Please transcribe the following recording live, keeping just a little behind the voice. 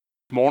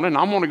Morning,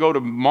 I'm going to go to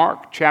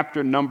Mark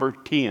chapter number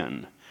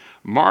 10.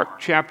 Mark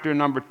chapter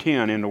number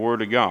 10 in the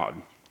Word of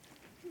God.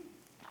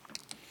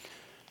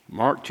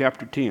 Mark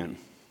chapter 10.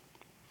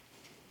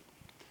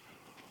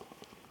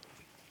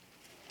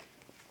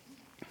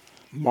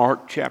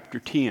 Mark chapter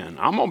 10.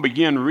 I'm going to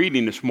begin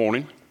reading this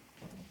morning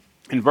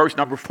in verse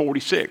number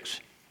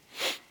 46.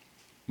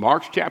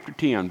 Mark chapter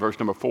 10, verse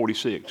number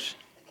 46.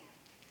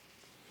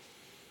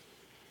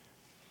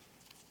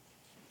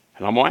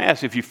 And I'm going to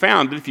ask if you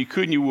found it, if you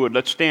could and you would,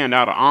 let's stand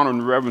out of honor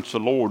and reverence to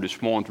the Lord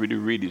this morning as we do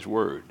read His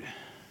Word.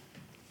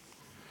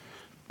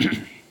 The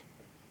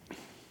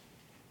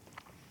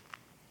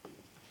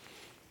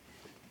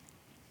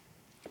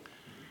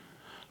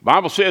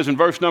Bible says in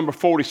verse number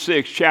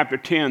 46, chapter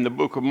 10, the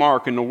book of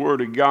Mark, in the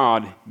Word of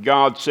God,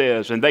 God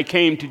says, "And they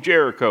came to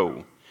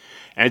Jericho.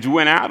 As he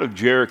went out of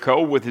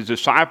Jericho with his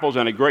disciples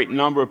and a great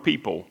number of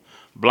people,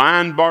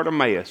 blind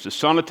Bartimaeus, the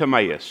son of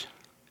Timaeus,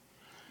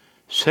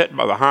 sat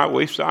by the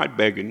highway side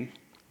begging.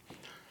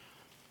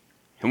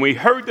 And when he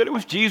heard that it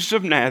was Jesus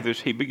of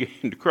Nazareth, he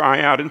began to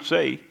cry out and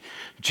say,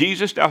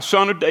 'Jesus, thou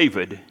son of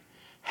David,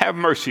 have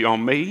mercy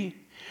on me.'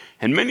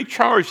 And many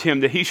charged him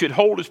that he should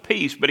hold his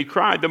peace, but he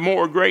cried the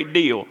more a great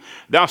deal,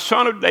 'Thou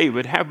son of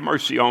David, have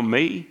mercy on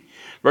me.'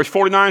 Verse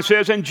 49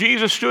 says, "And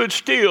Jesus stood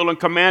still and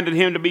commanded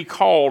him to be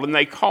called. And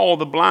they called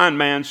the blind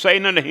man,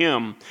 saying unto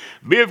him,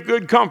 Be of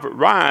good comfort,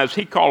 rise,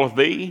 he calleth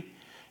thee.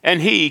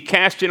 And he,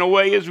 casting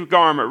away his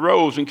garment,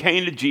 rose and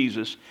came to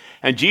Jesus.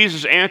 And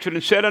Jesus answered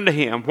and said unto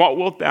him, What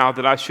wilt thou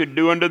that I should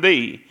do unto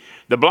thee?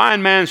 The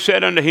blind man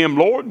said unto him,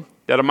 Lord,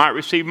 that I might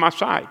receive my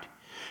sight.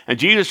 And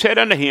Jesus said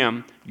unto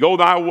him, Go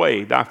thy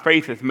way, thy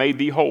faith hath made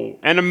thee whole.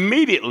 And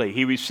immediately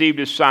he received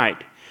his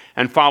sight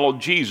and followed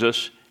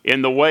Jesus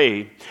in the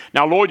way."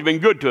 Now, Lord, you've been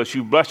good to us.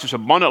 You've blessed us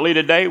abundantly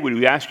today.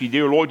 We ask you,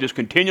 dear Lord, just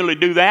continually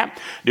do that.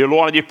 Dear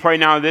Lord, I just pray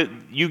now that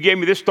you gave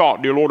me this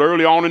thought, dear Lord,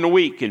 early on in the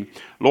week. And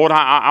Lord,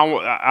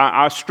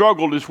 I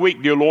struggled this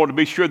week, dear Lord, to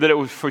be sure that it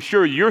was for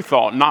sure your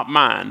thought, not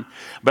mine.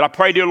 But I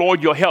pray, dear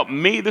Lord, you'll help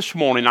me this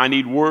morning. I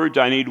need words.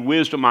 I need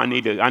wisdom. I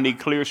need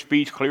clear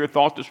speech, clear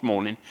thought this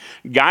morning.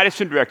 Guide us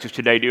and direct us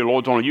today, dear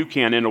Lord, as only you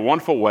can in a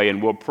wonderful way.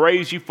 And we'll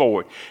praise you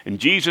for it. In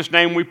Jesus'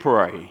 name we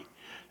pray.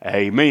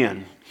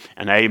 Amen.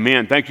 And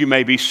amen. Thank you.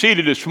 May be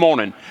seated this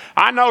morning.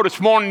 I know this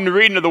morning in the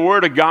reading of the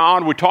Word of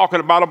God, we're talking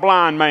about a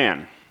blind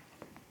man.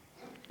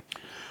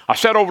 I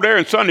sat over there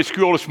in Sunday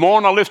school this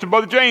morning. I listened to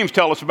Brother James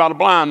tell us about a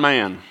blind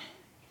man.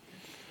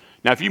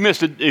 Now, if you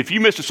missed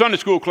a Sunday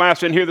school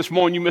class in here this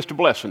morning, you missed a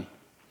blessing.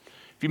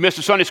 If you missed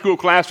a Sunday school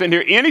class in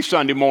here any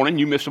Sunday morning,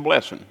 you missed a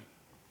blessing.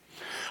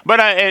 But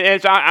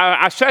as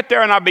I sat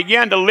there and I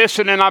began to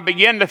listen and I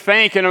began to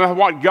think and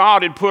what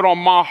God had put on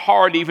my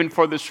heart even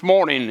for this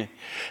morning.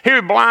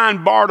 Here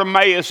blind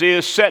Bartimaeus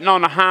is sitting on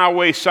the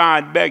highway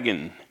side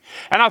begging.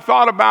 And I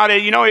thought about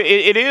it,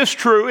 it is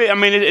true. I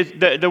mean,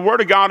 the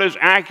Word of God is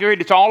accurate.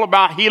 It's all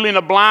about healing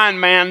a blind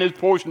man, this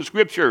portion of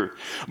Scripture.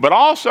 But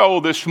also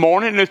this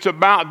morning, it's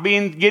about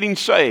getting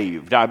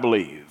saved, I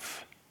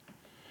believe.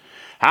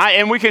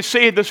 And we can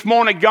see this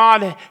morning,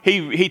 God,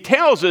 He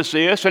tells us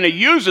this and He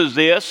uses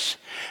this.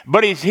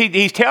 But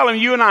he's telling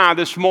you and I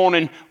this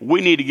morning,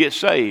 we need to get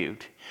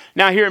saved.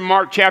 Now here in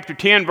Mark chapter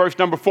 10, verse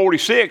number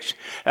 46,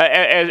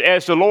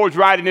 as the Lord's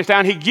writing this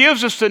down, He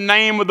gives us the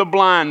name of the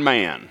blind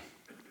man.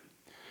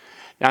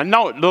 Now,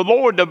 no,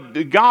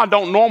 God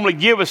don't normally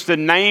give us the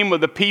name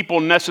of the people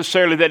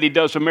necessarily that He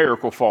does a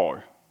miracle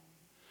for.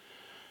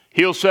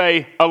 He'll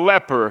say a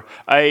leper,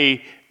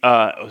 a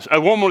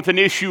woman with an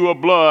issue of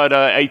blood,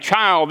 a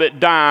child that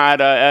died,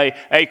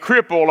 a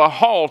cripple, a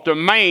halt, a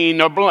maimed,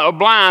 a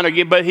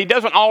blind, but He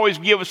doesn't always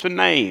give us a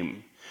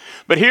name.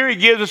 But here He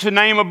gives us the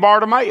name of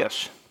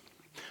Bartimaeus,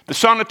 the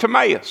son of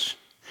Timaeus.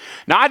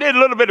 Now, I did a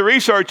little bit of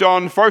research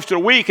on the first of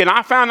the week, and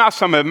I found out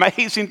some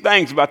amazing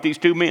things about these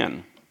two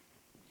men.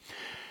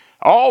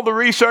 All the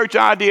research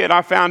I did,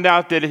 I found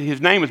out that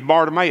his name is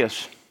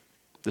Bartimaeus,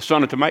 the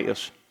son of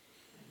Timaeus.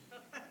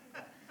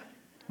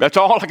 That's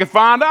all I could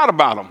find out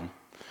about him.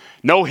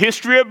 No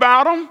history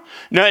about him.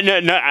 No,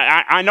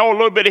 I know a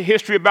little bit of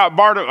history about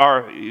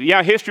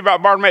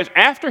Bartimaeus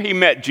after he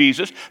met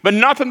Jesus, but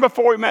nothing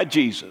before he met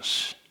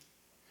Jesus.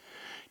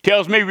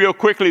 Tells me real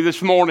quickly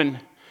this morning,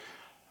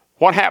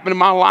 what happened in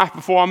my life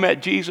before I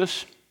met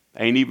Jesus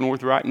ain't even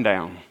worth writing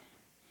down.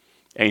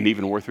 Ain't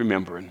even worth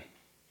remembering.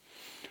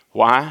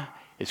 Why?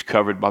 It's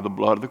covered by the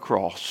blood of the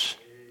cross.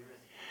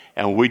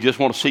 And we just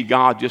want to see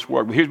God just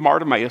work. Here's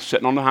Bartimaeus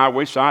sitting on the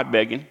highway side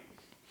begging.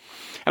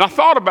 And I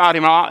thought about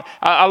him a lot.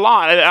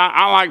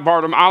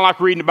 I like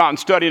reading about and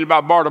studying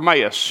about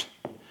Bartimaeus.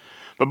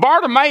 But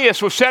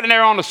Bartimaeus was sitting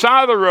there on the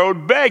side of the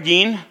road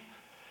begging,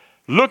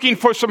 looking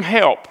for some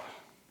help.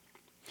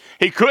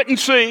 He couldn't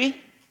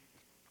see.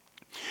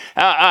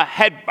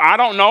 I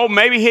don't know,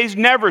 maybe he's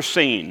never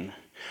seen.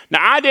 Now,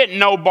 I didn't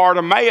know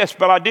Bartimaeus,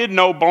 but I did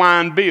know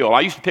Blind Bill.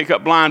 I used to pick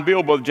up Blind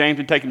Bill, Brother James,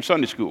 and take him to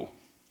Sunday school.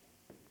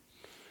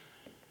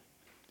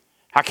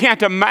 I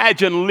can't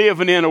imagine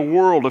living in a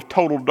world of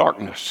total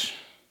darkness.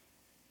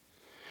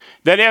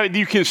 That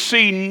you can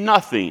see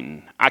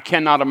nothing. I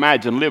cannot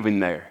imagine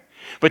living there.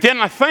 But then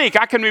I think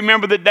I can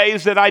remember the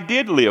days that I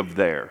did live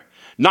there.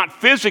 Not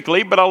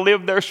physically, but I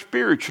lived there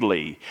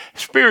spiritually.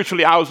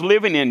 Spiritually, I was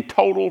living in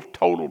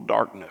total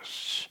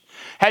darkness.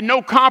 Had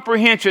no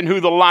comprehension who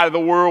the light of the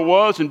world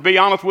was, and to be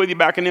honest with you,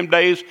 back in them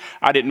days,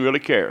 I didn't really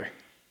care.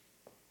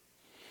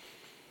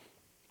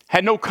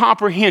 Had no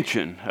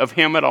comprehension of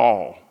him at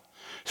all.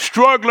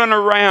 Struggling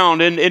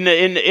around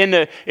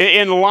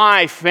in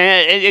life,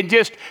 and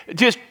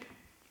just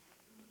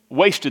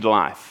wasted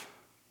life.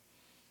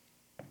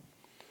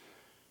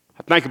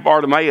 I think of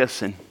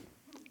Bartimaeus, and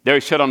there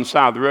he sat on the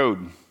side of the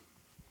road,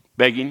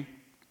 begging.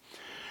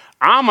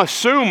 I'm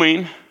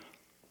assuming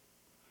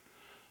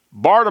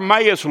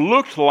Bartimaeus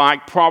looked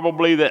like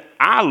probably that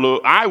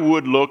I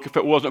would look if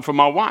it wasn't for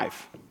my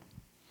wife.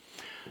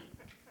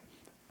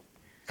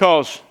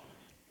 Because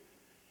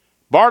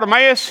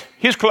Bartimaeus,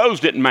 his clothes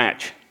didn't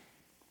match.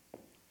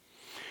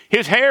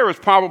 His hair was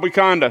probably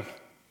kind of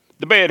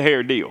the bed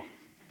hair deal.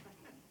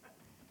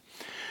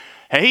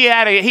 And he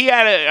had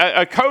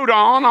a coat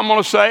on, I'm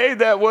going to say,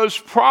 that was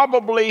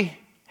probably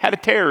had a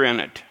tear in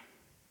it,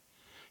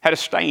 had a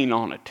stain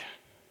on it.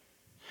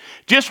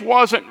 Just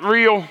wasn't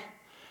real.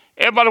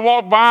 Everybody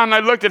walked by and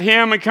they looked at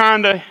him and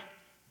kind of,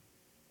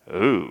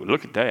 ooh,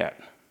 look at that.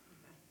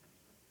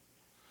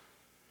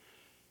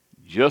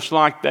 Just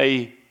like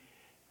they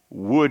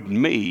would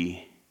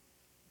me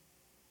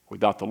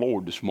without the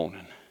Lord this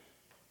morning.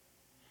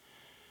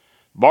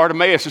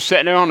 Bartimaeus is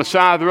sitting there on the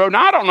side of the road.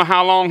 Now, I don't know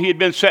how long he had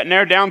been sitting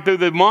there, down through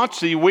the months,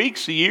 the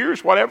weeks, the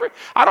years, whatever.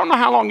 I don't know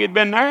how long he had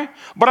been there,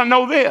 but I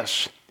know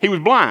this. He was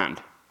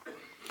blind.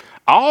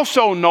 I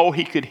also know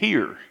he could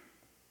hear.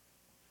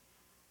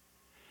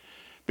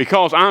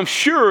 Because I'm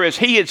sure as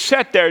he had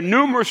sat there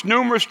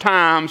numerous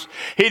times,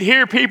 he'd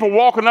hear people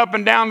walking up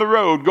and down the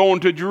road going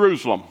to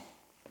Jerusalem.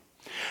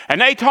 And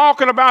they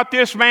talking about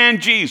this man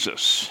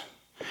Jesus.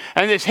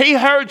 And as he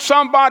heard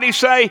somebody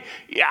say,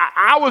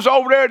 I was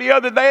over there the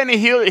other day and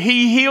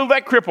he healed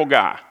that crippled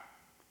guy.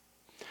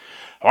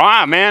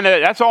 Wow, man,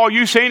 that's all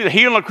you seen is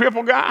healing a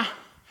crippled guy?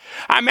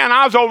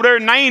 I was over there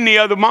in Nain the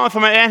other month,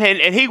 and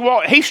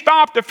he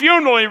stopped the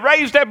funeral and he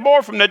raised that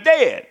boy from the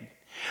dead.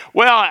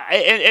 Well,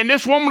 and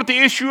this woman with the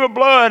issue of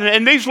blood,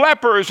 and these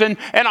lepers, and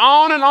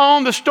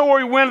on the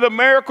story went of the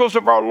miracles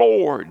of our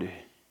Lord.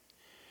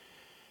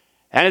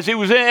 And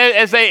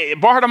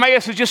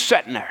Bartimaeus is just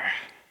sitting there.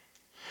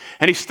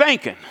 And he's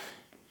thinking,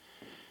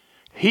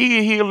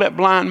 he healed that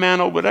blind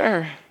man over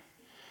there.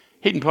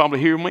 He can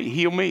probably heal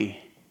me.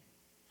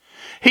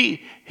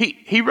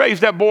 He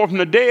raised that boy from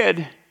the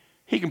dead.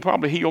 He can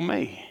probably heal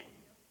me.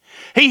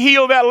 He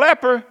healed that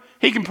leper.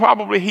 He can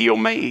probably heal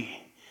me.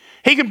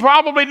 He can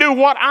probably do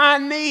what I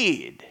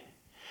need.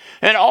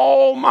 And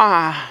oh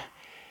my,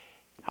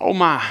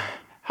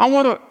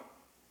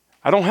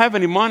 I don't have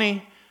any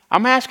money.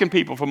 I'm asking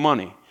people for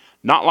money.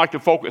 Not like the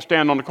folk that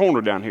stand on the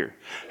corner down here.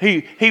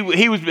 He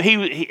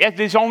at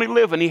his only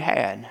living he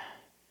had.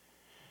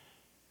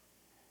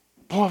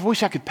 Boy, I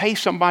wish I could pay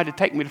somebody to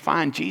take me to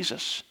find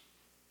Jesus.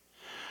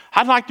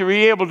 I'd like to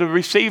be able to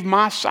receive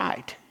my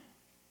sight.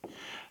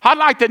 I'd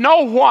like to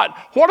know what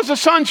does the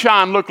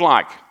sunshine look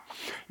like?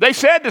 They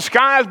said the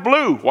sky is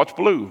blue. What's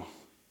blue?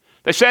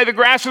 They say the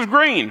grass is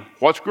green.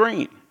 What's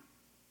green?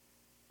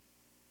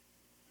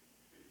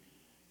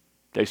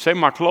 They say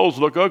my clothes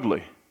look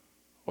ugly.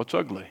 What's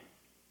ugly?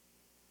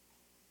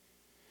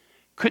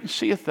 Couldn't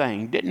see a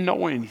thing, didn't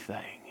know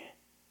anything.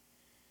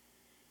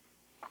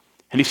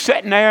 And he's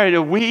sitting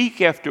there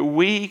week after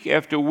week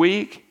after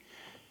week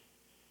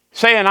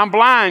saying, I'm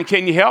blind,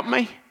 can you help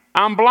me?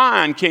 I'm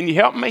blind, can you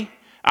help me?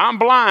 I'm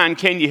blind,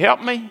 can you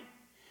help me?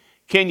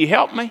 Can you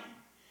help me?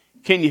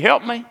 Can you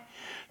help me?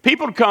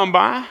 People would come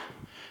by,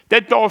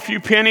 they'd throw a few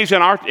pennies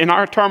in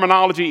our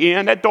terminology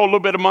they'd throw a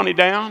little bit of money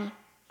down.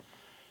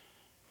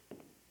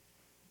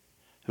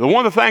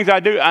 One of the things I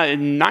do,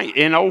 in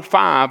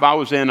 2005,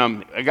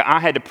 I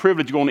had the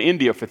privilege of going to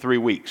India for 3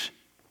 weeks.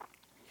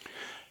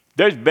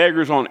 There's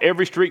beggars on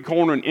every street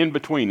corner and in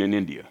between in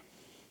India.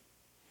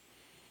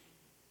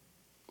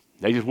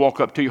 They just walk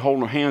up to you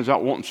holding their hands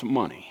out wanting some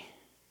money.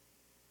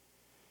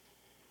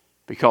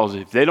 Because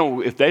if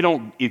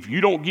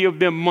you don't give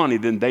them money,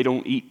 then they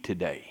don't eat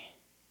today.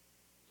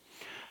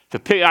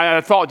 I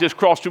thought just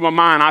crossed through my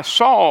mind. I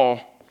saw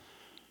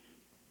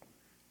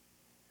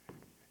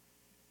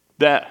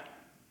that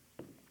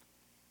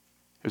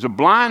there's a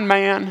blind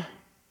man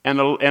and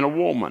a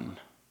woman.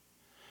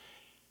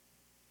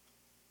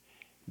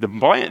 The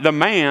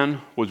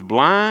man was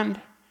blind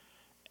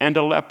and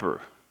a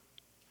leper,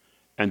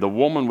 and the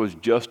woman was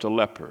just a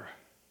leper.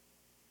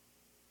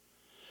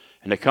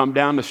 And they come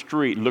down the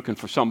street looking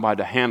for somebody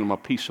to hand them a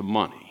piece of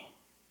money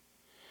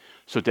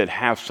so that they'd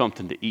have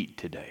something to eat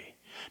today.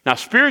 Now,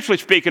 spiritually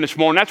speaking this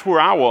morning, that's where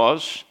I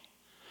was.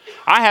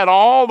 I had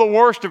all the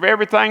worst of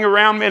everything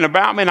around me and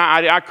about me, and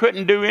I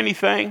couldn't do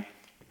anything.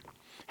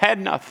 Had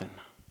nothing.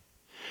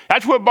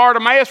 That's what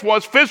Bartimaeus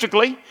was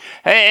physically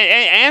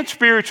and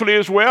spiritually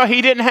as well.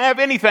 He didn't have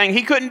anything.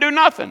 He couldn't do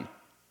nothing.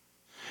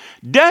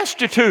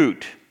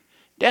 Destitute.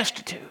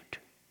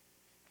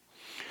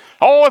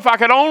 Oh, if I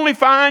could only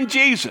find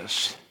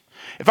Jesus.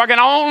 If I can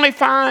only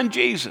find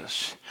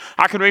Jesus.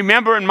 I can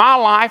remember in my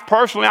life,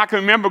 personally, I can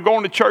remember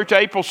going to church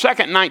April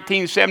 2nd,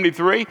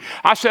 1973.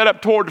 I sat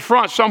up toward the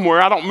front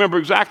somewhere. I don't remember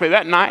exactly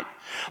that night.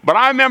 But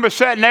I remember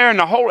sitting there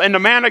and the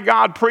man of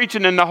God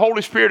preaching and the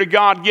Holy Spirit of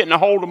God getting a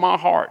hold of my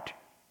heart.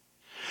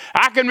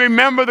 I can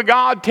remember the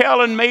God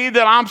telling me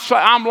that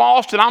I'm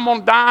lost and I'm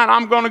going to die and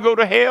I'm going to go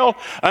to hell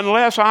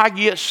unless I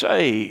get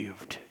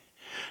saved.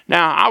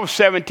 Now, I was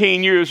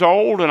 17 years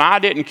old and I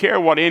didn't care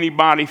what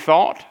anybody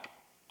thought.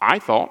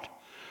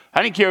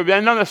 I didn't care.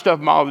 None of that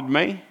stuff bothered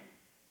me.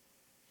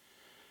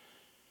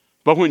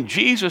 But when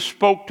Jesus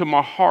spoke to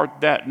my heart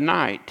that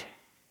night,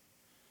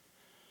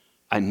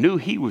 I knew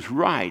he was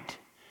right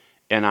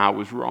and I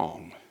was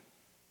wrong.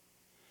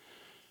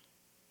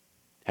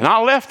 And I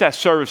left that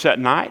service that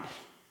night,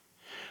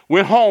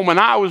 went home, and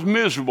I was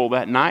miserable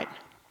that night.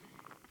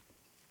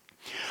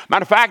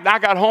 Matter of fact, I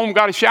got home,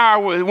 got a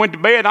shower, went to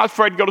bed, and I was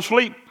afraid to go to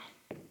sleep.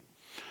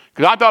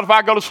 Because I thought if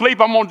I go to sleep,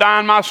 I'm going to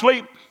die in my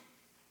sleep.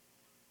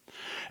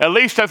 At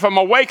least if I'm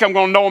awake, I'm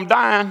going to know I'm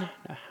dying.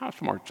 Now, how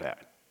smart is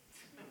that?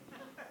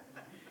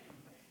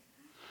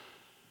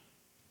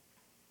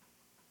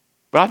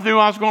 But I knew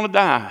I was going to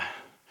die.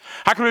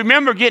 I can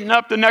remember getting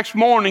up the next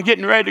morning,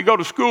 getting ready to go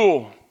to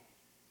school.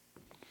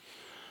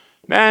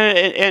 Man,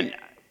 and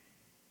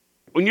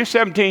when you're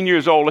 17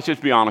 years old, let's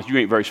just be honest, you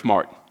ain't very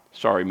smart.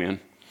 Sorry, men.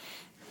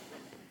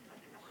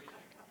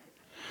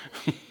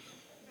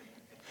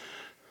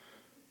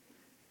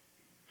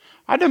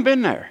 I done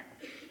been there.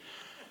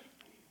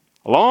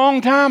 A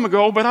long time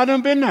ago, but I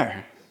done been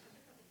there.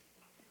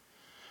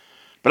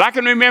 But I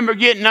can remember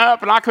getting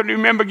up, and I can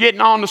remember getting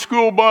on the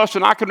school bus,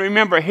 and I can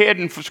remember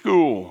heading for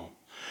school.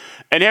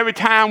 And every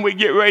time we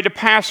get ready to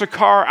pass a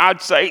car,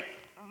 I'd say,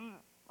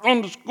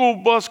 on the school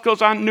bus,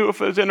 because I knew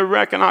if I was in a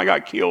wreck and I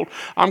got killed,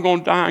 I'm going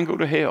to die and go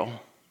to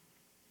hell.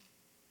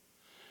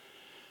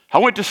 I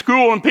went to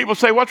school, and people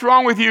say, what's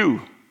wrong with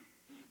you?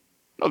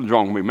 Nothing's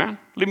wrong with me, man.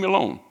 Leave me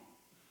alone.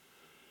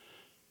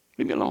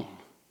 Leave me alone.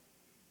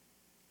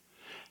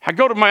 I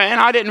don't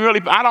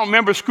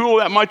remember school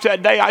that much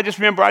that day. I just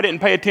remember I didn't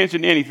pay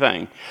attention to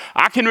anything.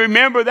 I can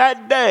remember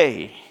that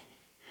day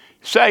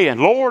saying,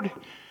 Lord,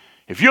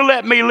 if you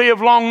let me live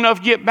long enough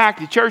to get back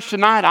to church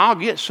tonight, I'll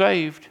get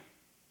saved.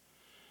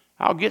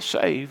 I'll get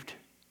saved.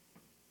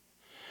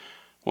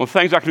 One of the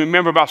things I can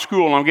remember about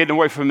school, and I'm getting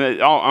away from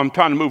it, I'm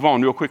trying to move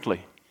on real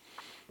quickly.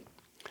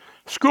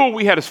 School,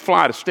 we had a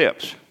flight of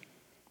steps.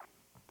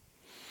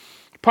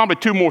 Probably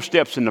 2 more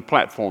steps than the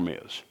platform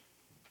is.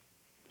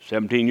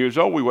 17 years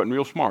old, we wasn't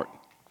real smart.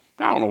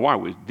 I don't know why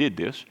we did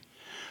this.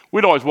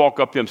 We'd always walk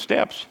up them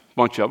steps, a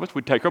bunch of us.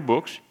 We'd take our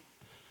books,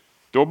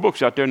 throw our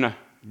books out there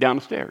down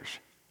the stairs.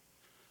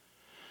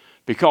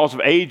 Because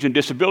of age and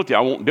disability,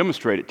 I won't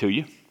demonstrate it to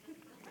you.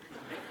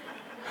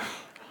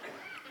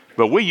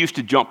 But we used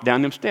to jump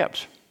down them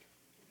steps.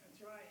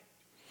 That's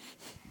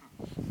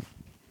right.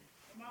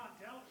 Come on,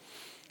 tell us.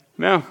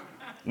 Now,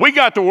 we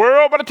got the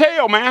world by the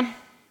tail, man.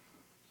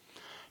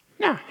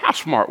 Now, how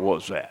smart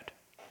was that?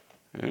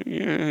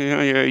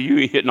 Yeah, you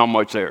ain't hitting on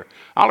much there.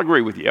 I'll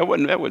agree with you.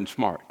 That wasn't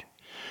smart.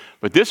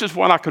 But this is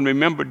what I can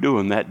remember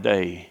doing that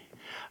day.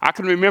 I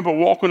can remember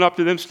walking up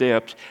to them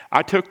steps.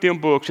 I took them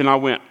books and I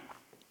went,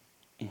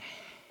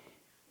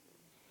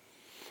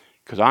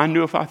 because I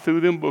knew if I threw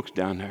them books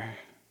down there,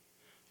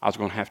 I was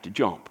going to have to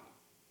jump.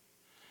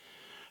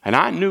 And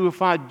I knew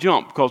if I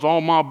jumped, because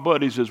all my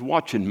buddies is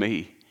watching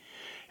me,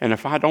 and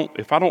if I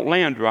don't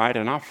land right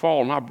and I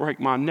fall and I break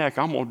my neck,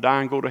 I'm going to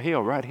die and go to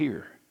hell right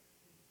here.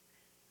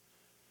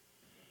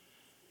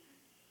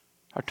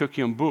 I took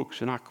them books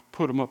and I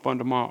put them up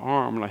under my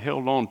arm and I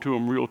held on to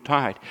them real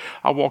tight.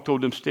 I walked over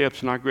them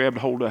steps and I grabbed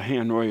hold of the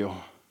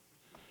handrail.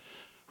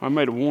 I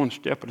made it 1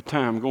 step at a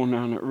time going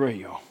down that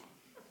rail.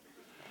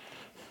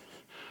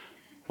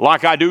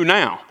 Like I do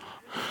now.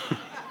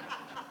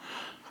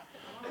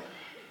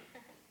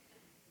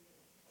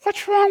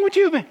 What's wrong with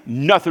you, man?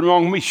 Nothing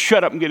wrong with me.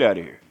 Shut up and get out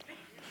of here.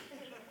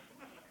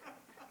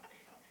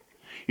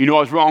 You know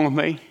what's wrong with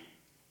me?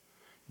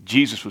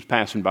 Jesus was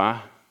passing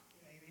by.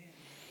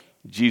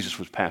 Jesus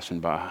was passing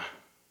by.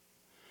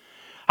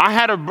 I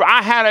had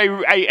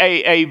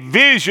a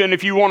vision,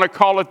 if you want to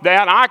call it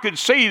that. I could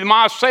see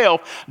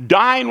myself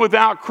dying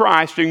without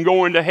Christ and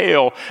going to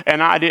hell.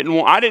 And I didn't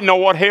know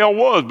what hell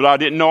was, but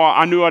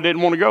I knew I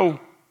didn't want to go.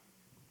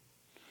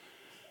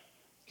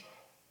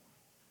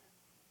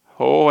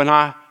 Oh, and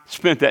I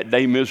spent that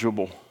day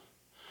miserable.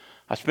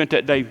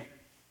 Here's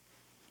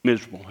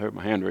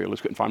my handrail.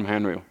 Let's couldn't find my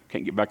handrail.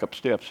 Can't get back up the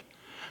steps.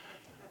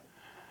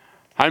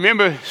 I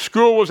remember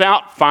school was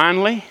out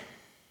finally.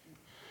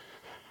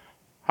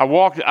 I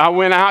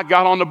went out,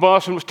 got on the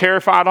bus, and was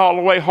terrified all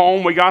the way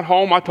home. We got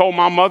home. I told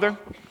my mother,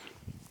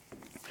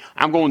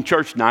 I'm going to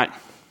church tonight.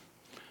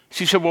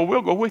 She said, well,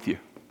 we'll go with you.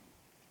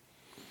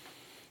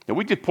 Now,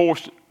 we did poor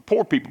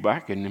people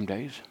back in them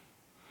days.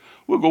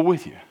 We'll go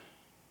with you.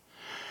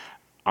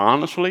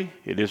 Honestly,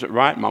 it isn't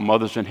right. My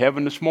mother's in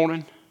heaven this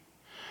morning.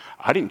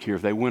 I didn't care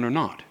if they went or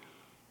not.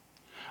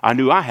 I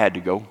knew I had to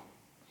go.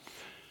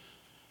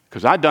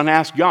 Because I done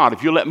asked God,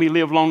 if you'll let me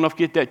live long enough to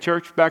get that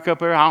church back up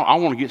there, I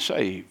want to get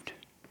saved.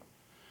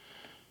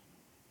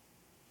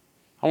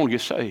 I want to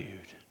get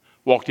saved.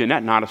 Walked in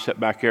that night, I sat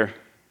back there,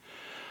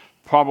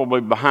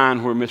 probably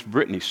behind where Miss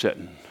Brittany's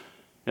sitting,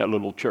 that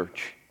little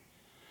church.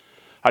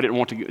 I didn't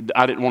want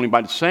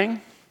anybody to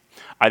sing.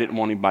 I didn't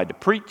want anybody to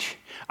preach.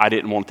 I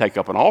didn't want to take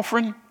up an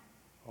offering.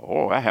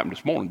 Oh, that happened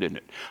this morning, didn't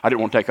it? I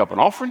didn't want to take up an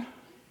offering.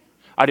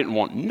 I didn't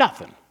want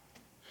nothing.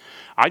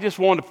 I just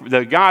wanted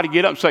the guy to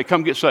get up and say,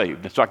 come get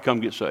saved. And so I come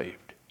get saved.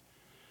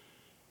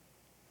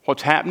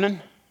 What's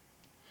happening?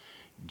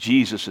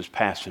 Jesus is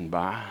passing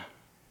by.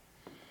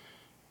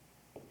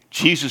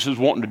 Jesus is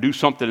wanting to do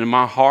something in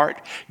my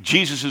heart.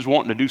 Jesus is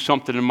wanting to do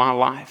something in my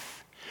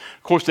life.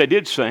 Of course, they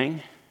did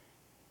sing.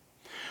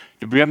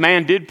 The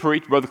man did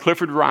preach. Brother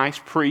Clifford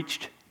Rice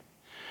preached.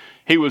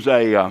 He was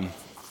a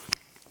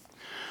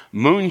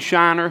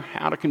moonshiner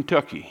out of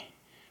Kentucky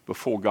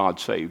before God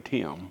saved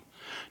him.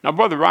 Now,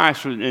 Brother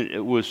Rice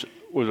was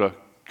a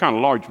kind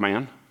of large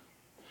man.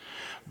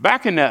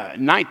 Back in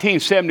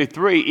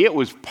 1973, it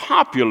was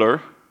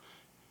popular.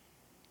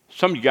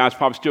 Some of you guys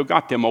probably still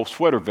got them old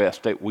sweater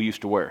vests that we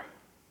used to wear.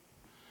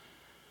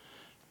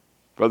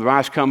 Brother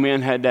Rice come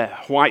in, had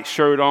that white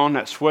shirt on,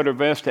 that sweater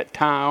vest, that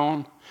tie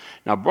on.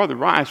 Now, Brother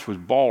Rice was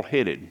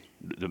bald-headed.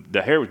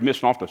 The hair was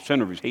missing off the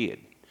center of his head.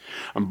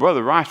 And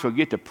Brother Rice would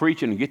get to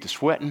preaching and get to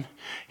sweating.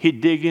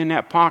 He'd dig in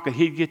that pocket.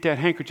 He'd get that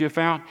handkerchief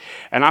out.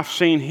 And I've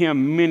seen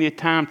him many a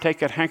time take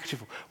that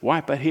handkerchief,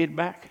 wipe that head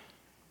back,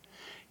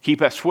 keep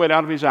that sweat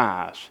out of his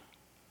eyes.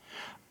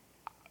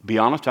 Be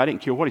honest, I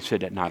didn't care what he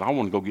said that night. I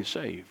want to go get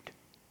saved.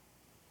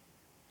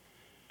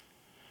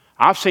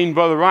 I've seen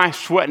Brother Rice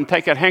sweat and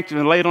take that handkerchief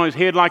and lay it on his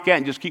head like that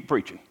and just keep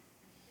preaching.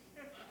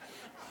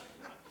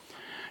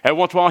 Every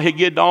once in a while he'd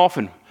get off,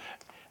 and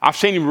I've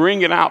seen him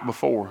wring it out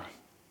before.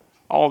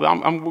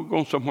 I'm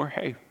going somewhere.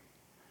 Hey,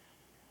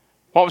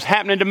 what was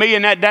happening to me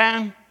in that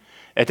time?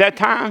 At that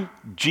time,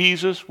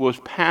 Jesus was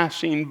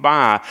passing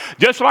by.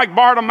 Just like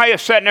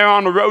Bartimaeus sitting there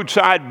on the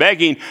roadside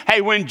begging.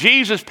 Hey, when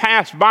Jesus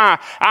passed by,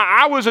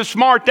 I wasn't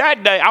smart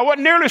that day. I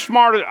wasn't nearly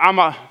smart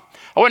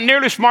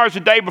as the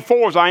day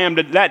before as I am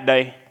that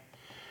day.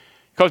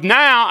 Because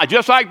now,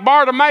 just like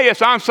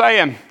Bartimaeus, I'm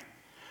saying,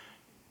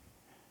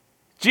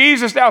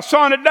 Jesus, thou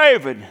son of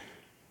David,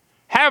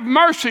 have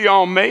mercy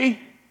on me.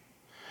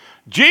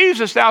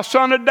 Jesus, thou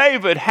son of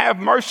David, have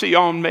mercy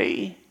on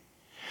me.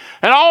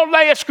 And all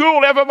day at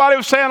school, everybody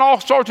was saying all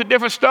sorts of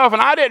different stuff, and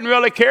I didn't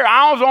really care.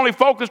 I was only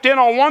focused in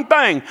on one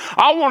thing.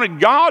 I wanted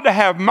God to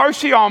have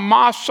mercy on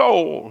my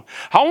soul.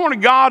 I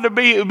wanted God to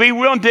be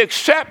willing to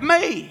accept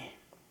me.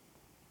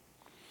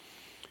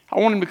 I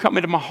wanted him to come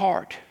into my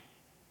heart.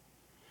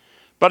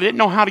 But I didn't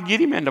know how to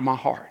get him into my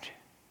heart.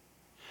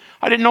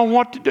 I didn't know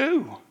what to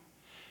do.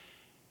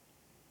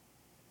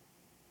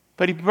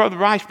 But Brother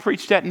Rice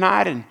preached that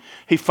night, and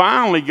he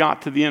finally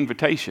got to the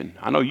invitation.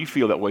 I know you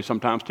feel that way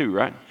sometimes too,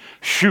 right?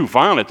 Shoo,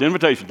 finally, it's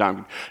invitation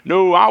time.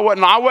 No, I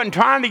wasn't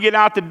trying to get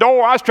out the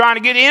door. I was trying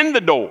to get in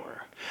the door.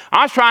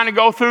 I was trying to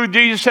go through.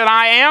 Jesus said,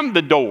 I am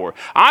the door.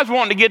 I was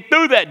wanting to get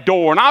through that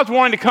door, and I was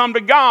wanting to come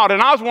to God,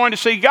 and I was wanting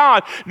to see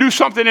God do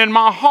something in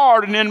my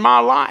heart and in my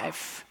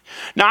life.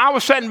 Now, I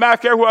was sitting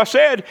back there where I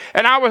said,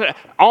 and I was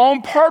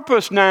on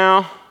purpose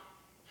now,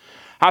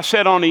 I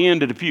sat on the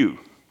end of the pew.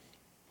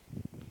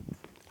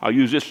 I'll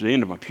use this as the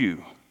end of my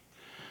pew.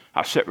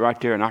 I sat right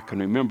there and I can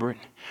remember it.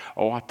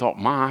 Oh, I thought,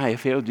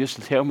 if he'll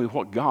just tell me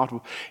what God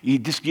will, he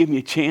just give me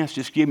a chance,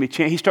 just give me a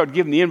chance. He started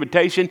giving the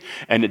invitation,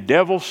 and the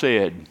devil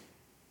said,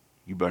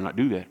 you better not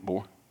do that,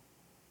 boy.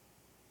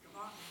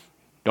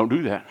 Don't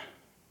do that.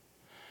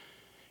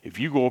 If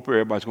you go up there,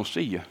 everybody's going to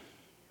see you.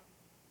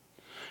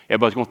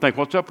 Everybody's going to think,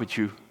 what's up with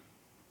you?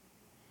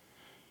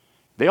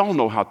 They all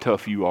know how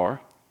tough you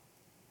are.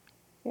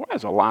 Well,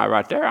 that's a lie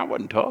right there. I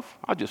wasn't tough.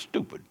 I was just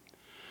stupid.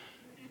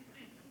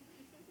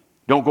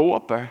 Don't go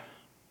up there.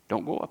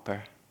 Don't go up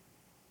there.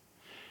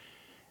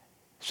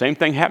 Same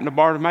thing happened to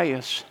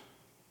Bartimaeus.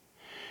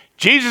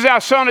 Jesus, thou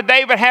son of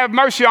David, have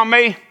mercy on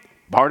me.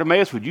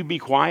 Bartimaeus, would you be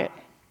quiet?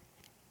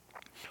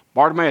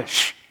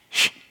 Bartimaeus,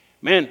 shh.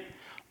 Man,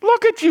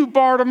 look at you,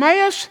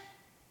 Bartimaeus.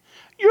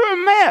 You're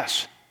a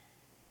mess.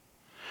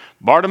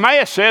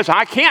 Bartimaeus says,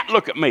 I can't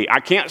look at me.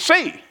 I can't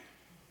see.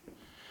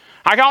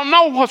 I don't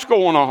know what's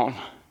going on.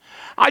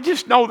 I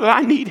just know that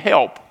I need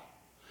help.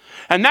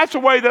 And that's the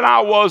way that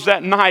I was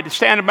that night,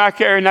 standing back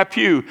there in that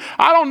pew.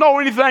 I don't know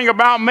anything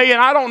about me, and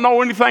I don't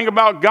know anything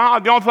about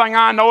God. The only thing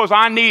I know is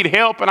I need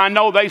help, and I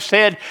know they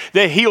said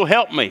that he'll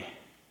help me.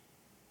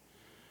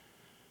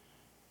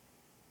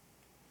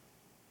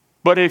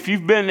 But if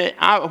you've been,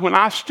 when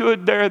I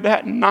stood there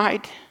that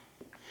night,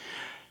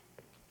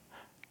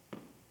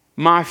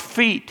 my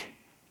feet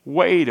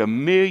weighed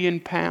 1,000,000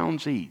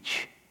 pounds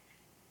each.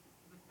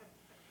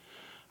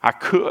 I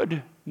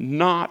could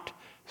not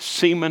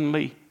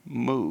seemingly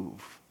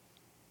move.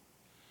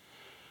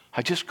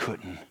 I just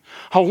couldn't.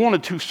 I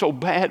wanted to so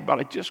bad, but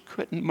I just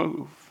couldn't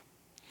move.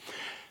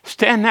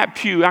 Stand in that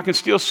pew. I can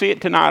still see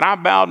it tonight. I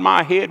bowed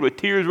my head with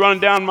tears running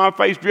down my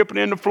face, dripping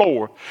in the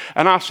floor.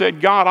 And I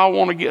said, God, I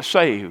want to get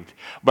saved,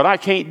 but I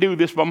can't do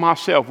this by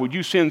myself. Would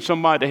you send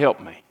somebody to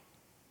help me?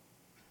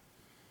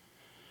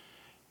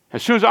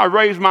 As soon as I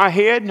raised my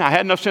head, and I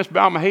had enough sense to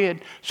bow my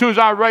head, as soon as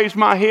I raised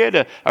my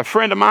head, a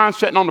friend of mine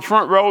sitting on the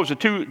front row, it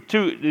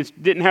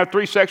didn't have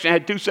 3 sections, it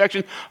had 2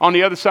 sections on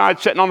the other side,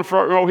 sitting on the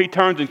front row, he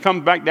turns and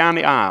comes back down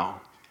the aisle.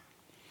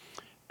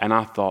 And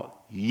I thought,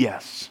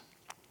 yes,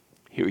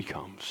 here he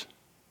comes.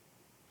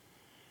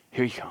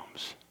 Here he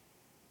comes.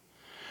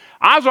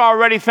 I was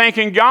already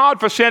thanking God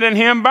for sending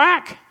him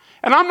back,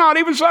 and I'm not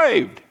even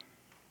saved.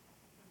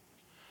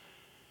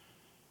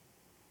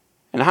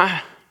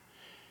 And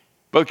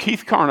Brother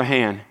Keith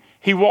Carnahan,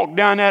 he walked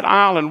down that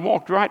aisle and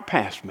walked right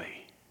past me.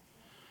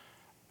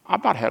 I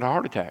about had a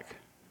heart attack.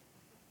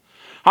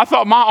 I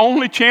thought my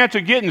only chance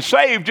of getting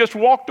saved just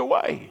walked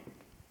away.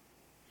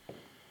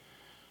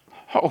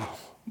 Oh,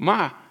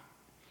 my.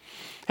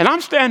 And I'm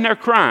standing there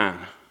crying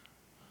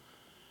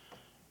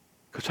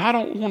because I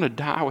don't want to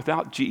die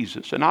without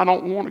Jesus, and I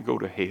don't want to go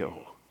to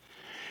hell.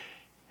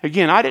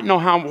 Again, I didn't know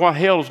what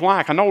hell's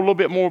like. I know a little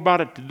bit more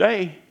about it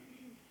today.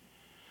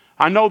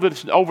 I know that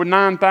it's over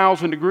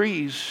 9,000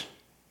 degrees.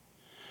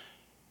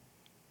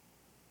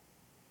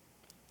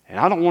 And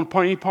I don't want to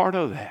play any part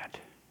of that.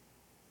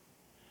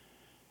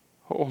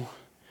 Oh,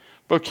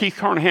 but Keith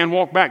Carnahan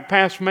walked back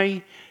past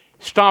me,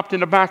 stopped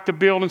in the back of the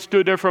building,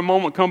 stood there for a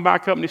moment, come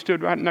back up, and he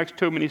stood right next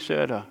to me, and he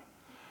said,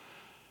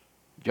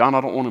 John,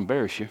 I don't want to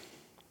embarrass you.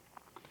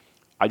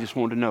 I just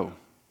wanted to know,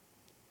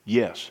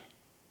 yes.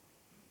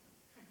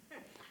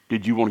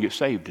 Did you want to get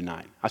saved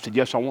tonight? I said,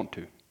 yes, I want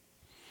to.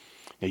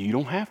 Now, you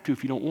don't have to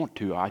if you don't want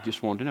to. I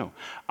just wanted to know.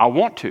 I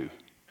want to.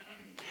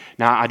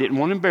 Now, I didn't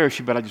want to embarrass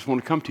you, but I just want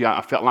to come to you.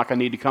 I felt like I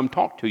needed to come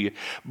talk to you.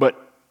 But,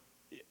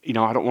 I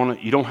don't want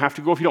to. You don't have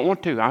to go if you don't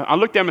want to. I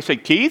looked at him and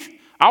said, Keith,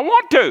 I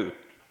want to.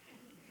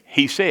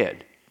 He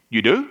said,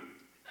 you do?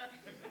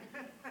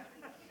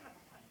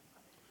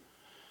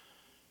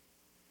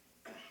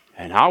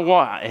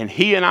 And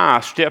he and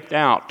I stepped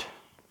out.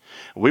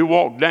 We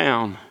walked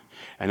down,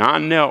 and I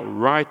knelt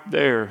right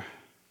there.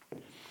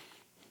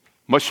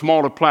 Much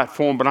smaller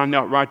platform, but I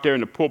knelt right there,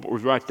 and the pulpit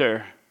was right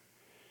there.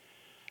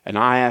 And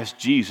I asked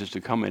Jesus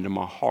to come into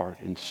my heart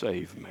and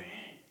save me.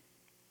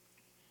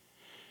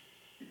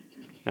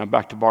 Now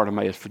back to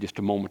Bartimaeus for just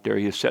a moment there.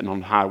 He is sitting on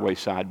the highway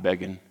side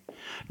begging.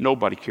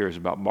 Nobody cares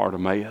about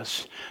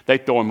Bartimaeus. They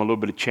throw him a little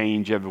bit of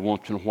change every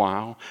once in a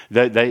while.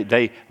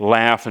 They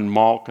laugh and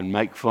mock and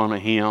make fun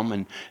of him,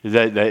 and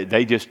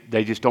they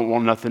just don't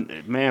want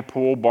nothing. Man,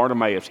 poor old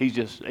Bartimaeus,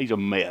 he's a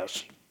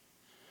mess.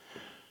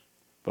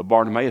 But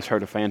Bartimaeus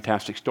heard a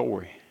fantastic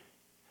story,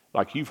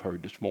 like you've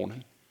heard this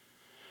morning.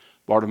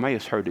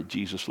 Bartimaeus heard that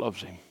Jesus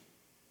loves him.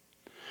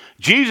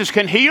 Jesus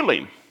can heal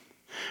him.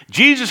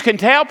 Jesus can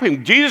help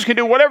him. Jesus can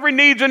do whatever he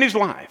needs in his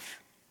life.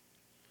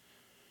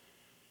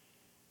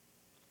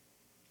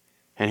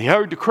 And he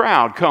heard the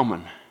crowd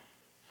coming.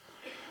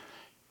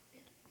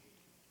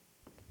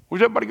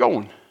 Where's everybody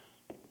going?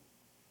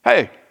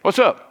 Hey, what's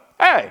up?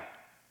 Hey.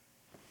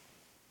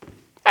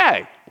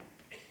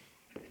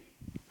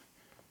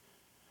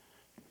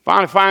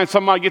 Finally find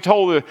somebody gets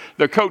hold of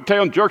their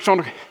coattail and jerks on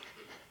the...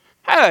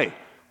 Hey,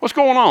 what's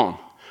going on?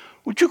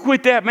 Would you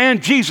quit that,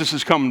 man? Jesus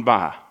is coming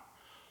by.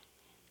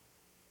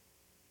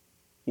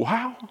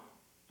 Wow.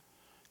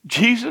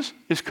 Jesus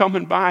is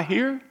coming by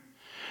here?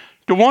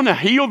 The one to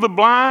heal the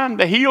blind,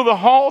 to heal the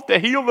halt, to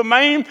heal the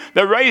maimed,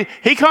 the raised.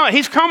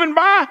 He's coming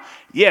by?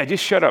 Yeah,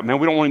 just shut up, man.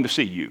 We don't want him to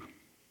see you.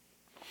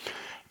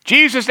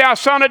 Jesus, thou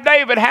son of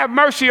David, have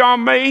mercy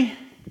on me.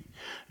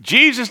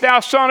 Jesus, thou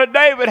son of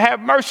David,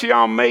 have mercy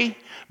on me.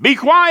 Be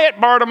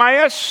quiet,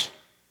 Bartimaeus.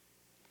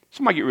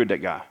 Somebody get rid of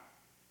that guy.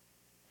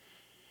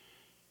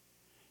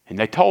 And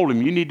they told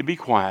him, you need to be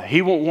quiet.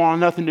 He won't want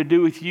nothing to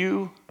do with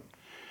you.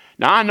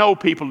 Now, I know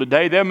people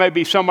today. There may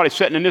be somebody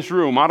sitting in this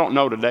room. I don't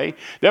know today.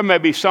 There may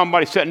be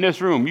somebody sitting in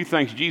this room. You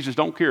think Jesus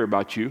don't care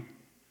about you.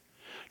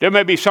 There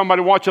may be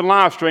somebody watching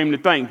live stream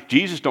that thinks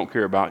Jesus don't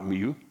care about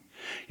you.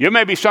 There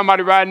may be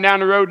somebody riding down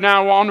the road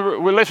now.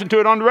 We listen to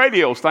it on the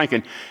radios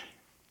thinking,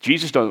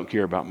 Jesus doesn't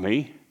care about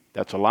me.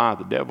 That's a lie of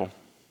the devil.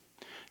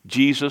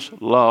 Jesus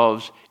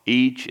loves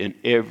each and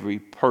every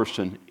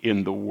person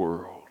in the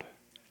world.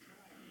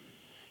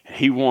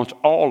 He wants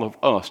all of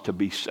us to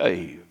be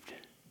saved.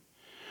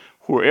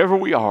 Wherever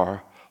we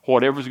are,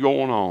 whatever's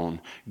going on,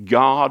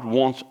 God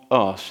wants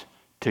us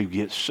to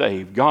get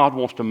saved. God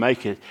wants to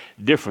make a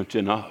difference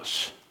in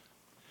us.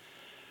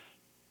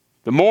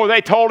 The more they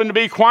told him to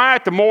be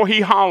quiet, the more he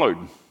hollered.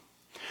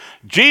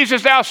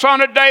 Jesus, thou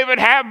son of David,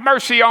 have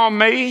mercy on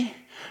me.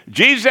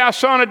 Jesus, thou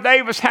son of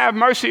David, have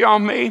mercy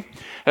on me.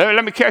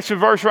 Let me catch the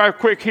verse right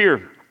quick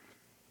here.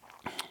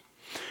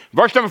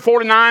 Verse number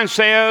 49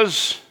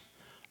 says,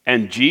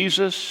 and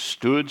Jesus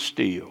stood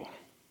still.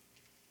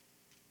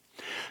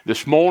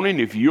 This morning,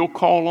 if you'll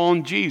call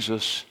on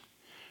Jesus,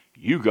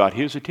 you got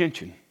his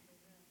attention.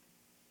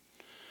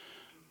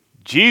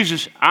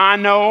 Jesus, I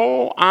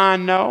know.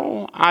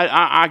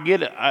 I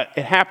get it.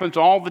 It happens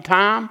all the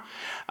time.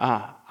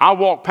 I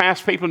walk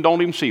past people and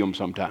don't even see them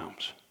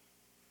sometimes.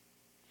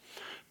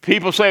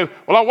 People say,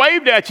 well, I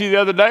waved at you the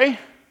other day.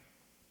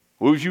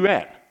 Where was you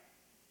at?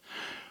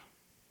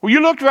 Well, you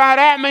looked right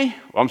at me.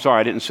 Well, I'm sorry,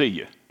 I didn't see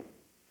you.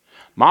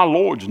 My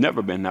Lord's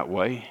never been that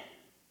way.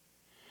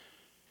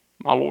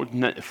 My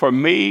Lord, for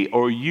me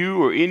or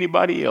you or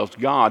anybody else,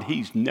 God,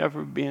 he's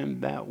never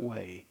been that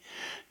way.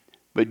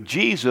 But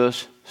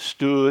Jesus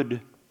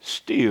stood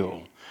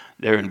still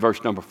there in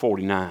verse number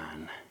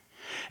 49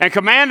 and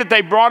commanded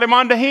they brought him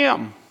unto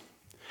him.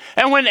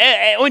 And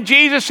when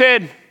Jesus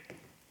said,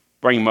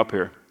 bring him up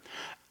here.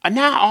 And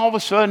now all of a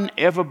sudden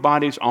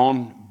everybody's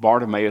on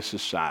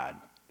Bartimaeus' side.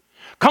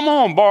 Come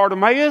on,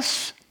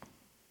 Bartimaeus.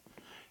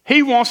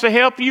 He wants to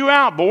help you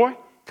out, boy.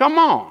 Come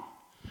on.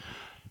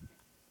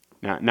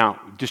 Now,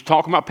 just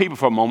talking about people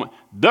for a moment,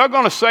 they're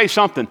going to say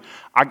something.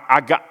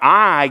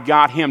 I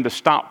got him to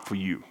stop for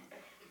you.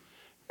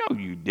 No,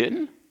 you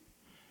didn't.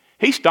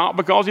 He stopped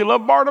because he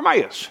loved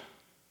Bartimaeus.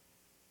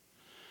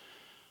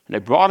 And they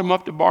brought him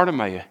up to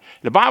Bartimaeus.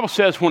 The Bible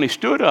says when he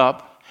stood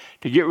up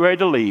to get ready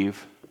to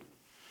leave,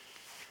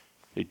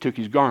 he took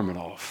his garment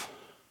off,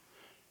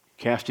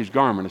 cast his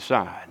garment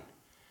aside.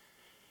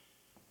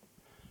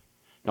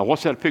 Now,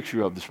 what's that a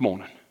picture of this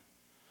morning?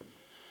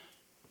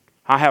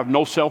 I have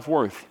no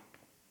self-worth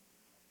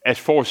as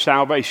for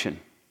salvation.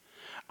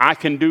 I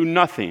can do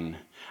nothing.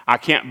 I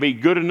can't be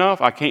good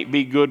enough. I can't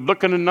be good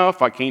looking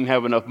enough. I can't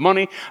have enough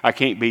money. I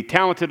can't be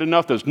talented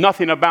enough. There's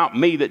nothing about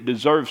me that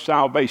deserves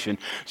salvation.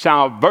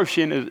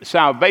 Salvation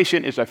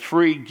is a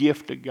free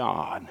gift of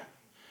God.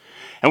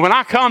 And when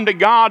I come to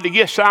God to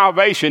get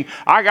salvation,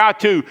 I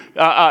got to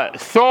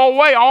throw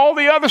away all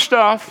the other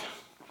stuff.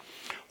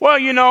 Well,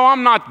 you know,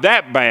 I'm not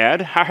that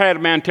bad. I had a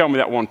man tell me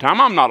that one time.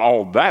 I'm not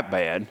all that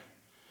bad.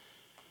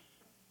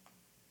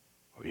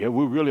 Well, yeah,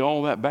 we're really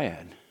all that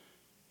bad.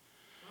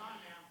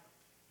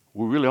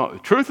 We're really all, the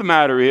truth of the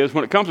matter is,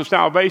 when it comes to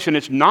salvation,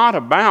 it's not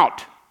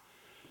about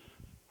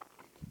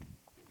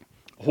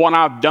what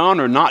I've done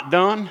or not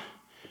done.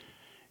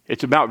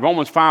 It's about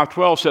Romans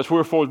 5:12 says,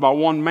 wherefore by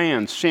one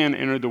man sin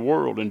entered the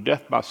world, and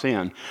death by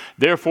sin.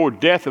 Therefore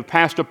death hath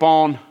passed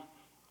upon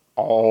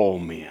all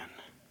men,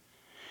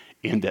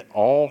 in that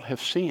all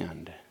have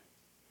sinned.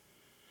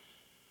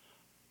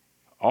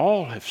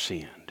 All have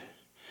sinned.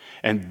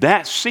 And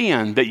that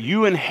sin that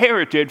you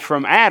inherited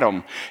from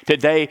Adam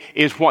today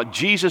is what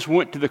Jesus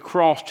went to the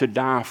cross to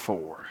die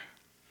for.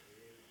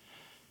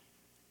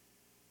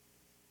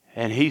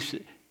 And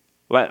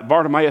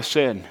Bartimaeus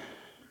said,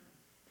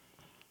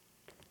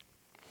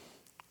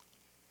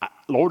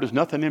 Lord, there's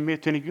nothing in me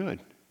that's any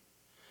good.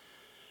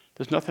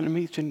 There's nothing in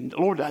me that's any,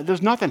 Lord,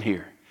 there's nothing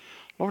here.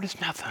 Lord,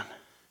 there's nothing.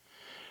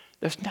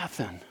 There's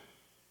nothing.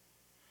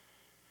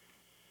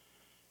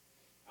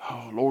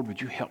 Oh, Lord,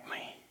 would you help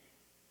me?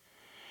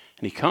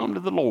 And he come to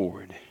the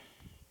Lord.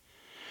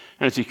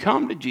 And as he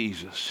come to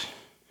Jesus,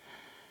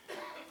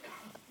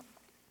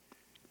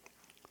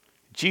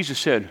 Jesus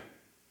said,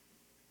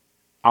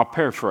 I'll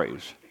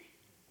paraphrase.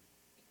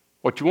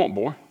 What you want,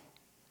 boy?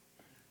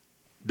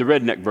 The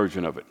redneck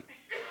version of it.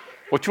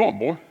 What you want,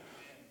 boy?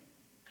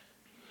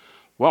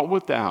 What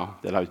wilt thou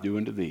that I was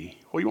doing to thee?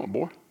 What do you want,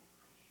 boy?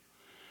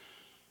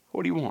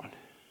 What do you want?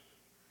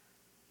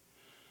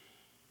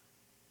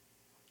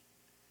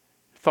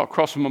 Thought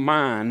crossing my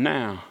mind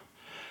now.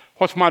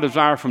 What's my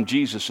desire from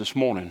Jesus this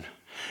morning?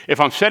 If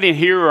I'm sitting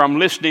here or I'm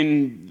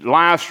listening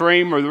live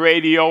stream or the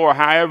radio or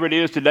however it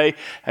is today,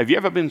 have you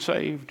ever been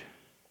saved?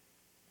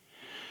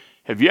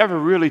 Have you ever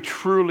really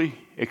truly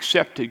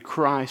accepted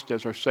Christ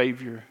as our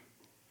Savior?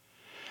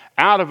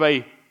 Out of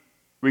a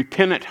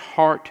repentant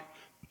heart,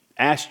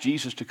 ask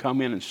Jesus to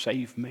come in and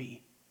save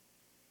me.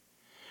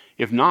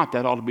 If not,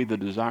 that ought to be the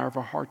desire of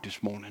our heart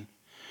this morning,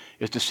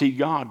 is to see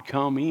God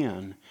come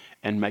in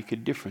and make a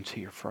difference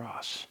here for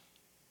us.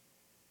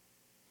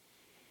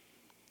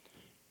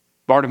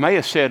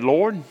 Bartimaeus said,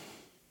 Lord,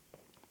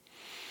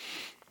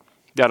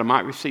 that I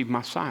might receive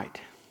my sight.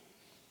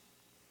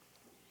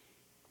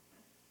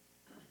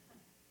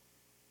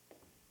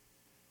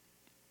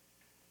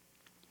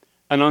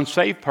 An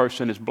unsaved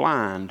person is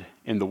blind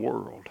in the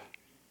world.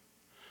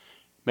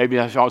 Maybe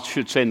I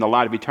should say in the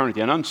light of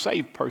eternity. An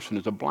unsaved person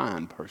is a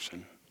blind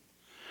person.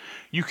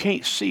 You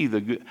can't see the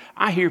good.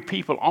 I hear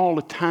people all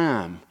the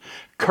time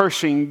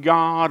cursing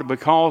God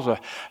because of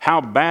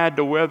how bad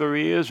the weather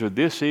is, or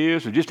this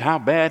is, or just how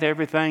bad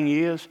everything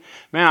is.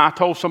 Man, I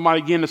told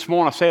somebody again this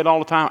morning, I say it all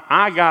the time,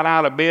 I got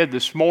out of bed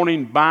this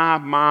morning by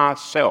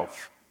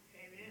myself.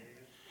 Amen.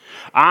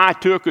 I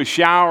took a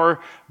shower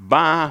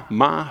by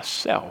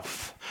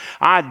myself.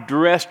 I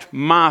dressed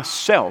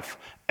myself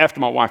after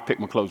my wife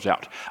picked my clothes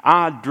out.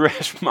 I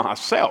dressed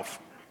myself.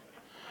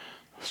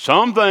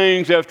 Some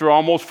things after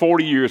almost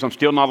 40 years I'm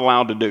still not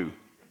allowed to do.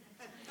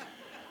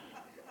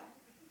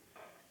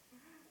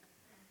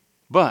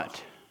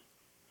 But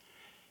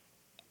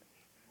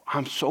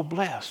I'm so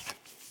blessed.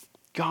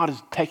 God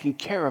is taking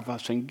care of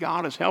us, and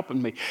God is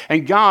helping me.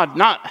 And God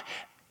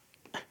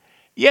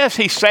yes,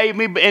 he saved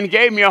me and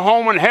gave me a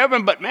home in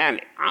heaven, but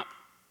man,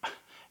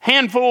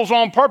 handfuls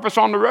on purpose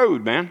on the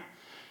road, man.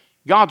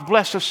 God's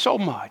blessed us so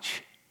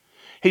much.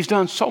 He's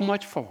done so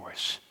much for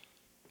us.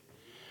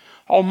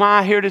 Oh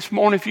my, here this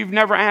morning, if you've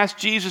never asked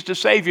Jesus to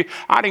save you,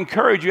 I'd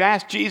encourage you,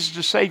 ask Jesus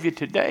to save you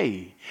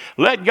today.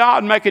 Let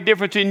God make a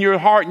difference in your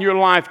heart and your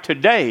life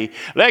today.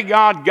 Let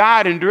God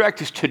guide and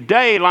direct us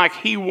today like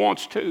He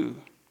wants to.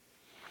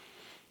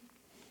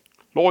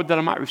 Lord, that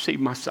I might receive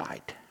my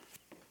sight.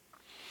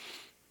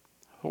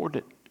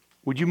 Lord,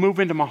 would you move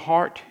into my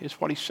heart, is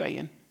what He's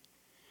saying.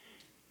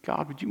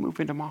 God, would you move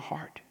into my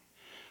heart?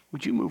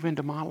 Would you move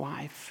into my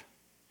life?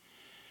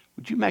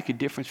 Would you make a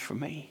difference for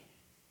me?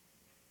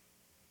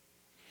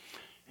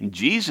 And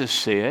Jesus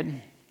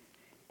said,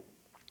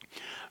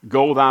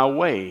 go thy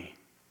way,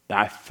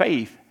 thy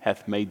faith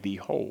hath made thee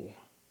whole.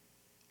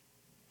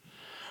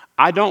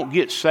 I don't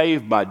get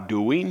saved by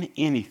doing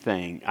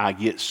anything. I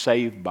get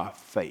saved by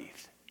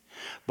faith,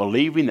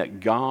 believing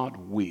that God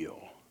will.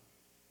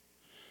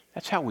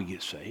 That's how we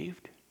get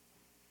saved.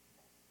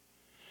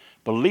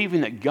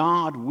 Believing that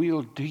God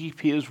will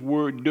keep His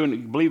word,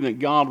 believing that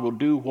God will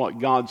do what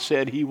God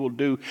said He will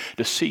do,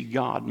 to see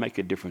God make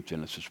a difference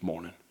in us this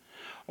morning.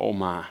 Oh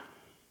my.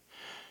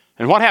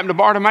 And what happened to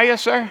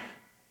Bartimaeus there?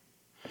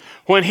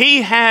 When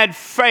he had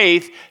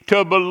faith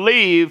to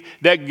believe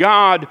that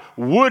God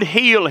would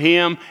heal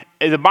him,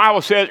 the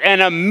Bible says, and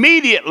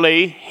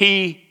immediately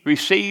he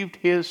received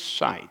his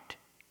sight.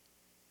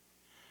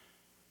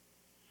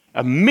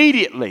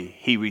 Immediately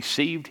he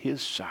received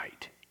his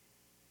sight.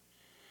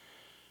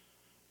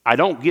 I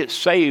don't get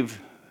saved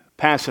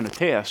passing a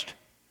test.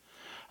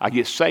 I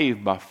get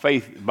saved by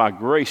faith, by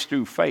grace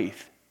through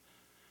faith.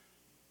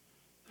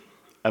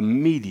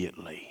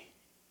 Immediately.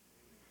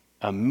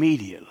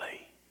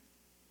 Immediately.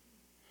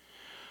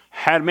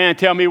 Had a man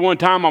tell me one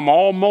time, I'm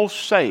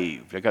almost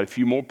saved. I got a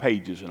few more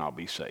pages and I'll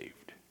be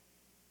saved.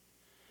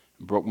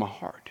 It broke my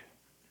heart.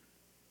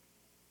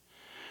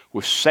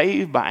 We're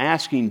saved by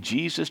asking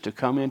Jesus to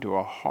come into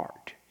our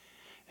heart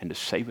and to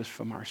save us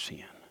from our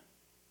sin.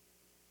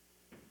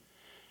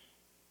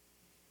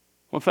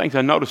 One of the things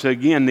I noticed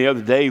again the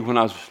other day when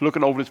I was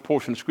looking over this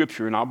portion of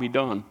Scripture, and I'll be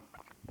done.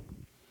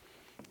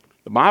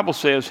 The Bible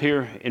says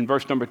here in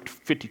verse number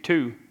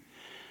 52,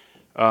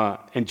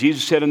 and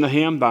Jesus said unto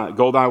him,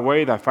 go thy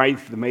way, thy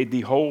faith made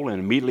thee whole. And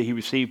immediately he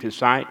received his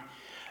sight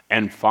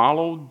and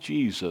followed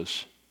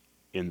Jesus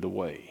in the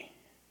way.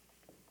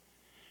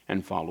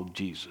 And followed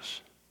Jesus.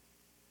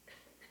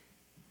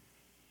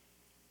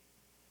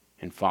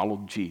 And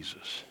followed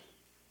Jesus.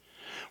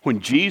 When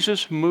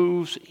Jesus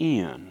moves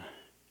in,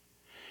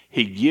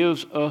 He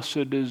gives us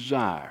a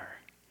desire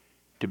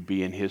to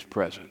be in His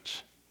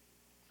presence.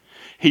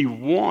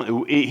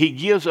 He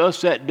gives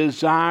us that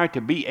desire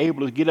to be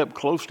able to get up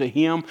close to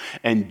Him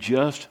and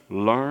just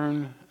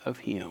learn of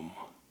Him.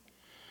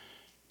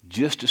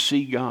 Just to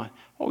see God.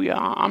 Oh yeah,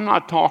 I'm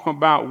not talking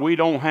about we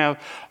don't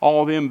have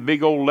all them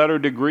big old letter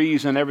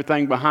degrees and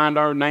everything behind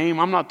our name.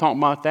 I'm not talking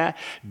about that.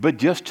 But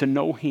just to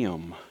know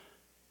Him.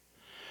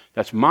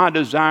 That's my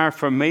desire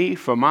for me,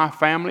 for my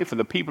family, for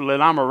the people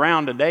that I'm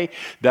around today.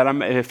 That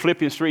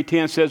Philippians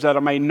 3:10 says that I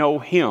may know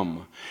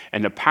Him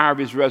and the power of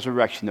His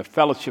resurrection, the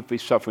fellowship of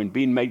His suffering,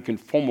 being made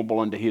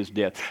conformable unto His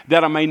death.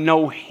 That I may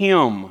know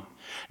Him,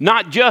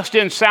 not just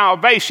in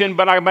salvation,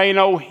 but I may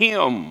know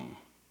Him.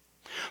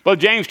 Well,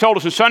 James told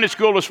us in Sunday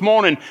school this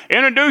morning,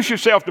 introduce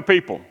yourself to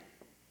people.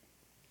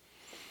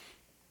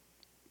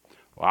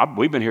 Well,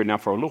 we've been here now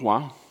for a little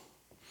while.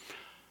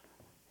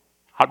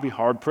 I'd be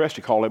hard-pressed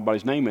to call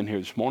everybody's name in here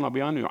this morning. I'll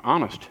be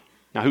honest.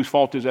 Now, whose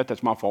fault is that?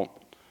 That's my fault.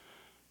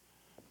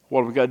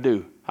 What have we got to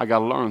do? I got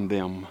to learn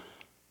them.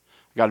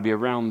 I got to be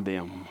around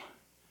them.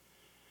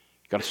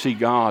 Got to see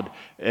God.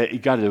 You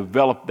got to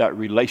develop that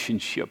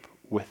relationship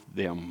with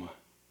them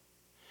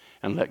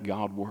and let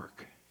God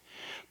work.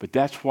 But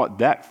that's what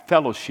that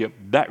fellowship,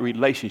 that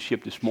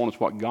relationship this morning is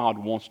what God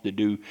wants to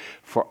do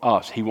for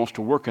us. He wants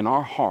to work in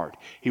our heart.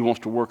 He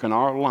wants to work in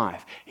our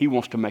life. He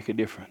wants to make a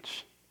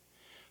difference.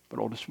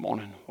 But this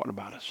morning, what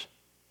about us?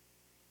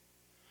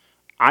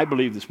 I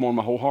believe this morning,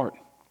 my whole heart.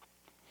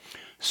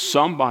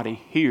 Somebody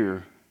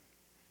here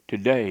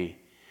today,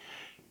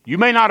 you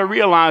may not have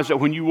realized that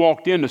when you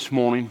walked in this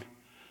morning,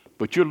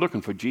 but you're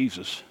looking for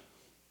Jesus.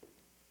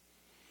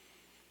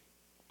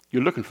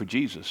 You're looking for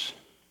Jesus.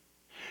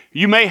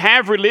 You may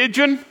have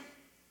religion,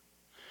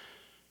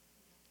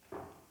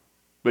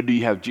 but do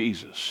you have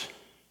Jesus?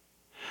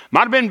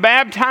 Might have been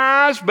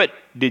baptized, but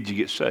did you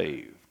get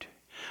saved?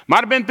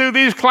 Might have been through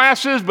these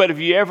classes, but have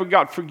you ever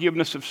got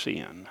forgiveness of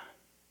sin?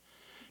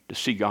 To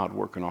see God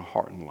work in our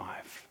heart and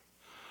life.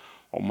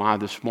 Oh my,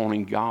 this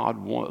morning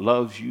God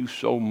loves you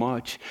so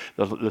much.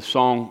 The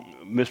song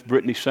Miss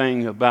Brittany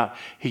sang about,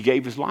 He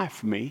gave His life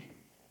for me,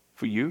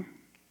 for you,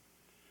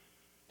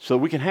 so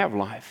we can have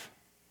life.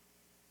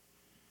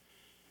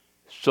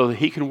 So that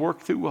He can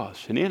work through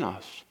us and in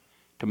us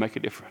to make a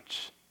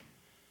difference.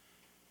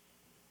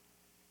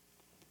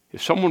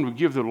 If someone would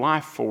give their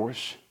life for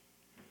us,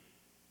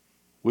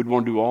 we'd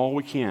want to do all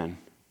we can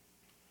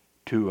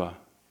to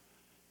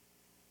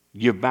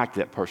give back to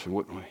that person,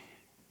 wouldn't we?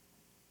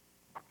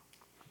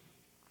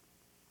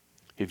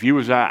 If you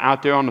was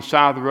out there on the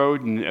side of the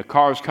road and a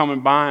car was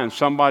coming by and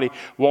somebody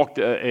walked,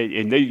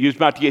 and you was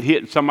about to get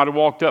hit and somebody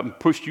walked up and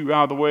pushed you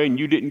out of the way and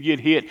you didn't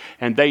get hit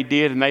and they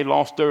did and they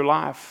lost their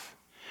life,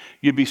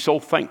 you'd be so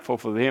thankful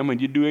for them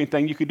and you'd do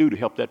anything you could do to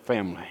help that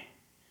family.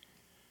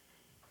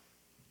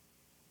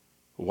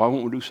 Why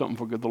won't we do something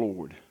for the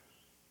Lord?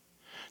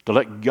 To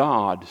let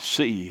God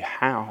see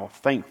how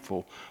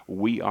thankful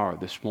we are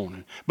this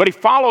morning. But he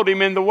followed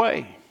him in the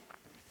way.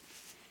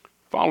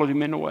 Followed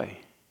him in the way.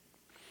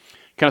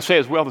 Can I say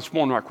as well this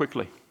morning right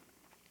quickly?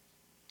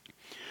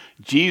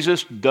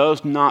 Jesus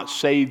does not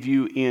save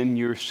you in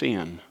your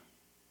sin.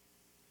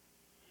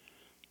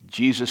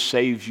 Jesus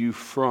saves you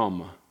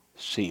from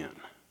sin,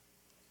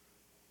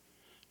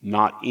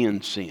 not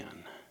in sin.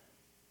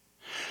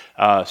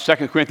 2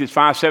 Corinthians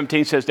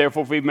 5:17 says,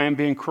 therefore, if any man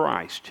be in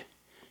Christ,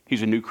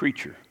 he's a new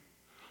creature.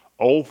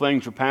 Old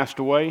things are passed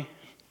away.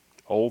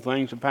 Old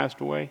things are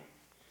passed away.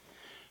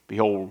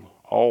 Behold,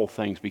 all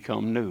things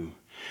become new.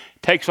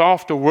 Takes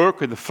off the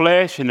work of the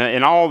flesh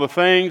and all the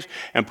things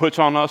and puts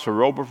on us a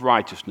robe of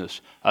righteousness,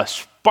 a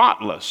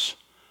spotless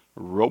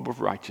robe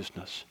of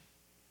righteousness.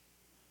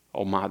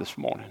 Oh my, this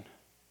morning.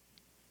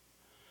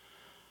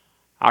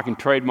 I can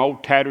trade my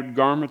old tattered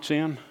garments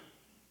in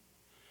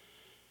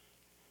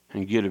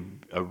and get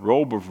a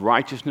robe of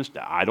righteousness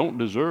that I don't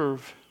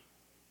deserve,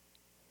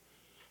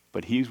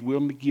 but he's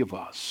willing to give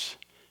us.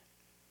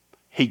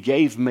 He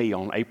gave me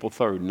on April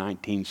 3rd,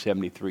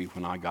 1973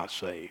 when I got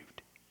saved.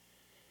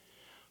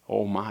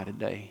 Oh my,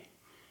 today.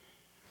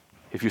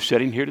 If you're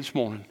sitting here this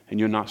morning and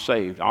you're not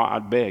saved,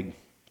 I'd beg,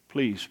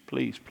 please,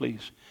 please,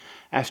 please,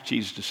 ask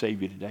Jesus to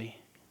save you today.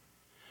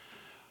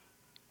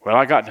 Well,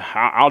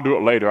 I'll do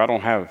it later. I don't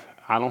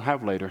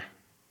have later.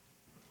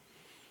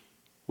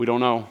 We don't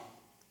know.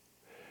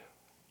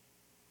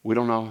 We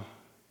don't know.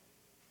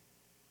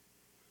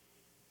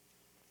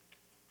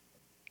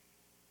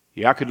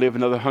 Yeah, I could live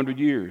another 100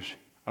 years.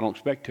 I don't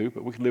expect to,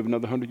 but we could live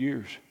another 100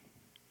 years.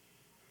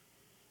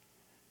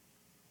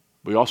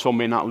 We also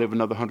may not live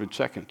another 100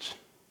 seconds.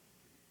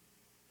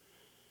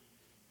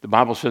 The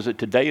Bible says that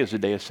today is the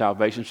day of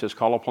salvation. It says,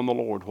 call upon the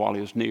Lord while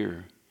he is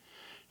near.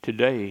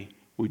 Today,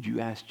 would you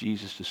ask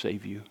Jesus to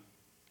save you?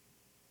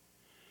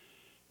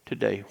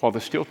 Today, while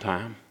there's still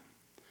time,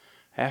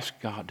 ask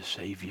God to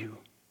save you.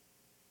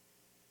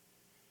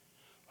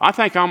 I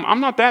think I'm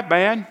not that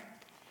bad.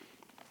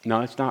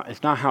 No, it's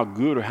not how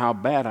good or how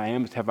bad I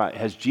am. It's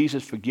has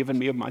Jesus forgiven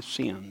me of my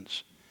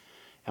sins?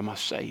 Am I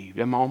saved?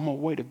 Am I on my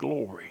way to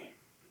glory?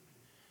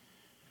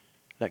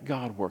 Let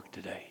God work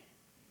today.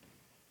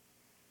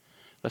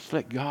 Let's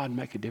let God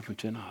make a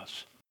difference in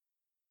us.